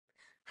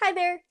Hi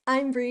there,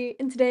 I'm Bree,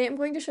 and today I'm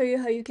going to show you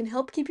how you can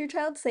help keep your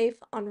child safe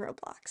on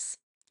Roblox.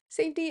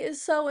 Safety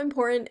is so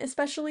important,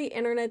 especially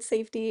internet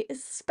safety,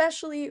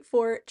 especially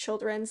for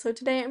children. So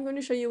today I'm going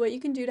to show you what you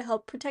can do to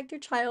help protect your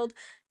child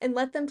and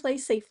let them play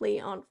safely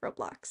on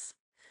Roblox.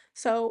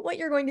 So what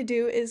you're going to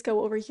do is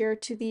go over here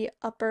to the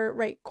upper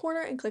right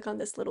corner and click on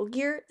this little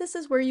gear. This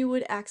is where you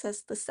would access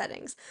the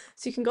settings.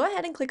 So you can go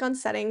ahead and click on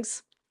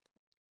settings.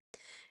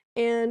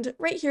 And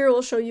right here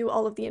will show you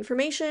all of the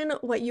information.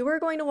 What you are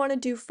going to want to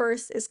do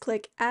first is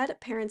click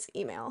Add Parents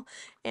Email.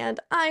 And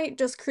I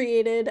just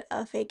created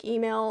a fake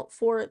email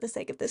for the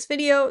sake of this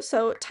video,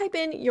 so type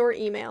in your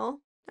email.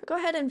 Now go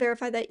ahead and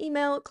verify that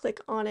email, click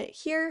on it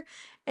here,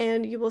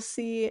 and you will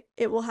see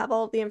it will have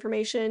all of the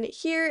information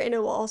here, and it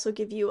will also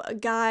give you a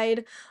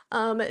guide.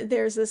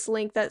 There's this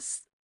link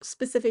that's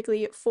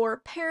specifically for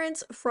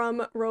parents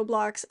from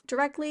Roblox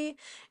directly,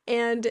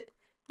 and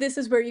this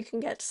is where you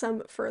can get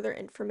some further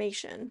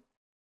information.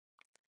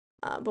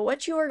 But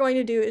what you are going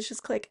to do is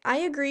just click I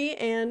agree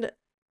and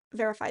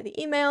verify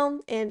the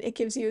email, and it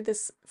gives you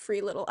this free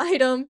little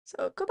item.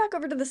 So go back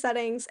over to the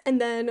settings, and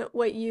then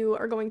what you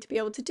are going to be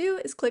able to do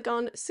is click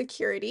on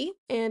security.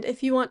 And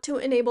if you want to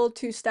enable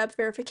two-step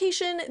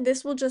verification,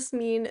 this will just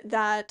mean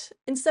that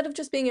instead of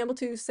just being able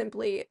to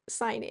simply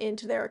sign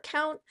into their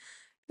account,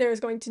 there's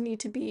going to need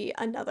to be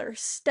another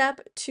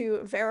step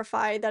to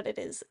verify that it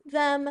is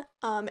them.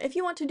 If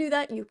you want to do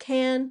that, you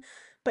can,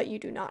 but you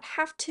do not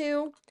have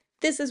to.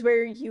 This is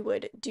where you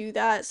would do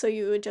that. So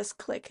you would just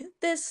click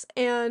this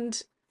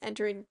and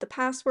enter in the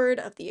password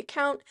of the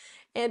account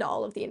and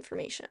all of the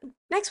information.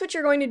 Next, what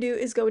you're going to do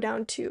is go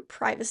down to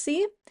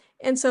privacy.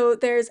 And so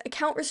there's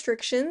account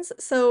restrictions.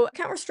 So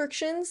account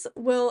restrictions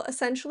will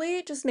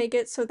essentially just make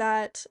it so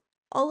that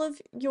all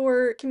of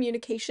your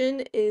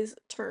communication is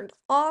turned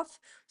off,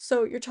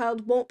 so your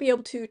child won't be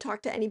able to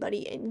talk to anybody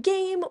in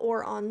game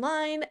or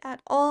online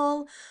at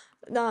all.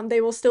 They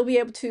will still be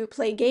able to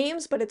play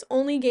games, but it's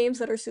only games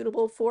that are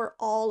suitable for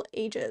all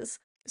ages.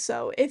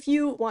 So if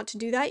you want to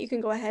do that, you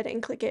can go ahead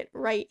and click it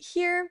right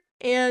here,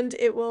 and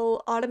it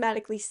will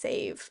automatically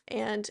save.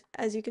 And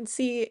as you can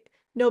see,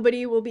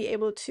 nobody will be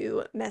able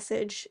to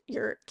message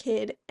your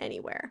kid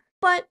anywhere.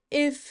 But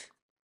if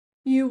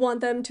you want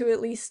them to at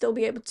least still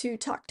be able to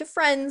talk to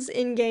friends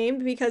in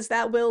game, because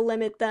that will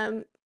limit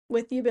them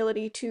with the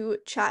ability to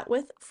chat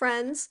with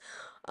friends.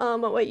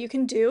 What you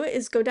can do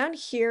is go down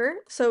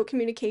here, so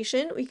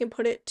communication, we can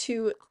put it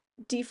to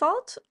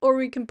default or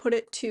we can put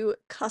it to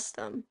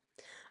custom.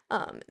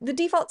 The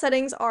default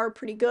settings are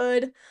pretty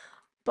good,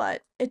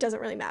 but it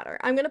doesn't really matter.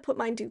 I'm going to put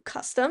mine to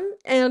custom,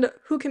 and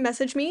who can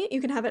message me,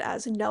 you can have it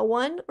as no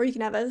one, or you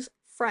can have it as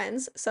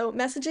friends. So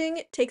messaging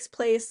takes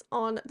place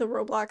on the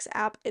Roblox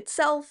app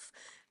itself.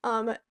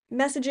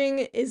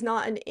 Messaging is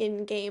not an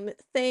in-game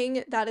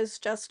thing, that is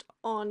just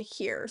on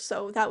here,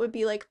 so that would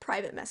be like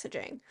private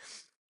messaging.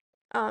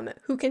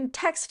 Who can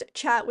text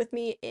chat with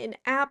me in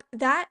app,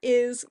 that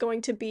is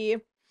going to be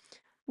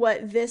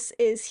what this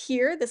is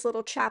here, this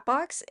little chat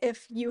box.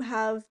 If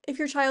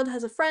your child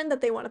has a friend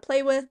that they want to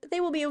play with, they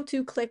will be able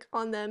to click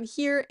on them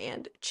here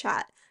and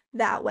chat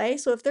that way.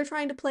 So if they're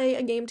trying to play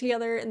a game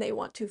together and they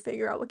want to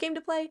figure out what game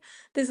to play,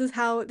 this is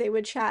how they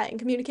would chat and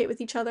communicate with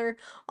each other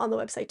on the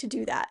website to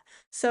do that.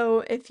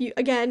 So if you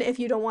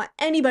don't want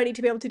anybody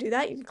to be able to do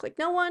that, you can click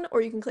no one or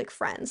you can click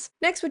friends.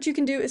 Next, what you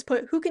can do is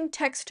put who can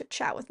text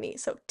chat with me.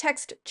 So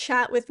text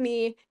chat with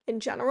me in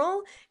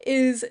general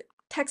is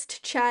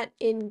text chat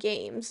in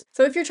games.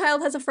 So if your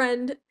child has a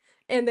friend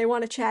and they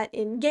want to chat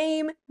in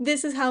game,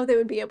 this is how they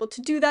would be able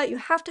to do that. You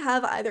have to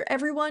have either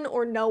everyone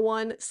or no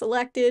one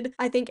selected.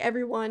 I think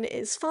everyone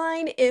is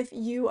fine if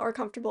you are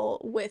comfortable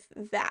with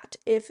that.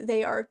 If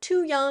they are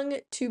too young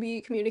to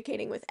be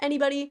communicating with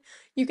anybody,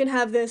 you can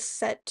have this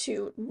set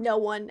to no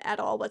one at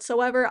all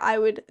whatsoever. I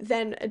would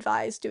then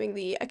advise doing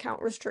the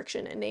account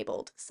restriction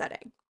enabled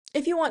setting.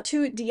 If you want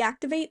to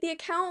deactivate the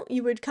account,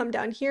 you would come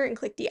down here and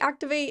click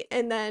deactivate,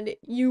 and then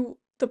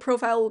the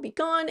profile will be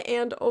gone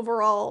and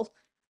overall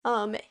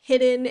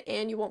hidden,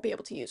 and you won't be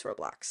able to use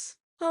Roblox.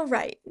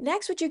 Alright,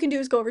 next what you can do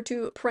is go over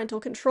to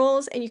parental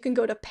controls, and you can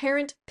go to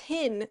parent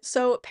pin.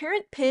 So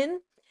parent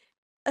pin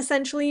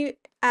essentially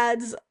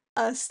adds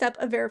a step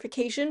of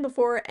verification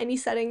before any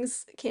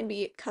settings can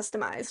be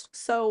customized.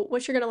 So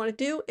what you're going to want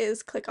to do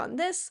is click on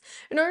this.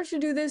 In order to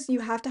do this,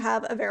 you have to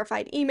have a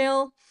verified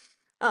email.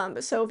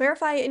 So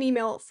verify an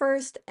email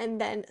first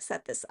and then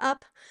set this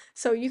up.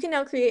 So you can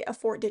now create a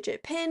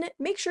 4-digit PIN.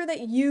 Make sure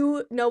that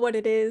you know what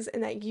it is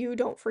and that you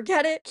don't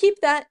forget it. Keep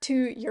that to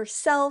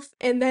yourself,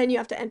 and then you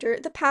have to enter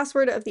the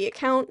password of the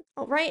account.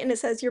 All right, and it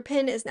says your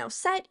PIN is now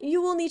set.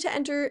 You will need to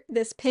enter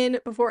this PIN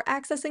before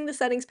accessing the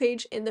settings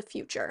page in the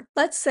future.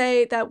 Let's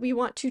say that we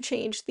want to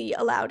change the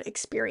allowed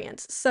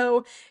experience.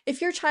 So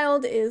if your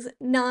child is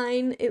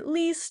 9 at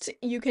least,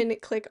 you can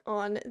click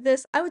on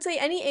this. I would say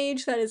any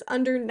age that is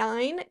under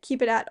 9,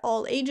 keep it at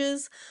all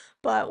ages,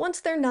 but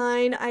once they're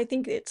 9, I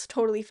think it's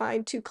totally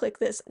fine to click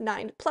this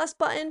 9+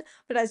 button,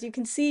 but as you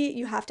can see,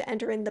 you have to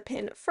enter in the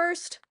PIN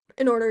first.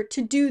 in order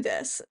to do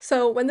this.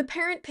 So when the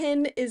parent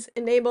pin is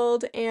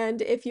enabled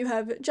and if you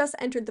have just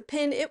entered the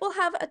pin, it will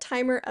have a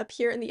timer up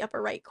here in the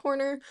upper right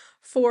corner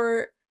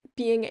for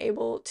being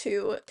able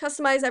to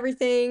customize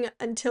everything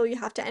until you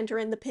have to enter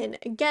in the pin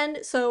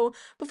again. So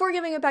before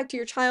giving it back to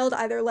your child,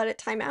 either let it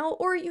time out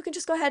or you can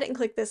just go ahead and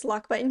click this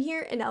lock button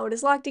here and now it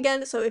is locked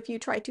again. So if you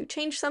try to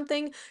change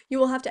something, you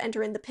will have to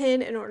enter in the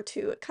pin in order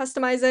to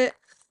customize it.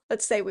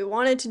 Let's say we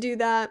wanted to do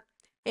that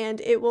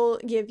and it will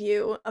give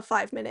you a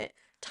 5-minute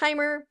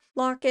timer,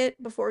 lock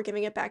it before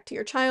giving it back to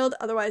your child,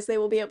 otherwise they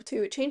will be able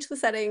to change the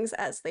settings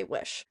as they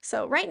wish.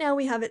 So right now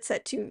we have it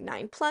set to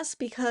 9+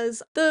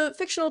 because the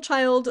fictional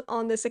child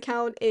on this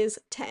account is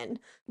 10.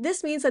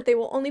 This means that they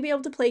will only be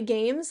able to play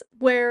games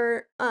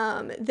where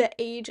the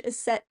age is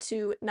set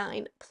to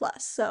 9+,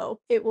 so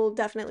it will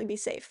definitely be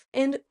safe.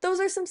 And those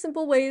are some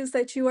simple ways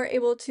that you are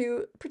able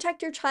to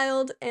protect your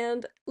child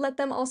and let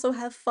them also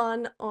have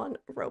fun on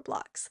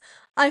Roblox.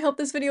 I hope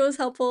this video was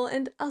helpful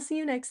and I'll see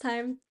you next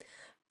time.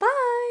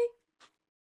 Bye!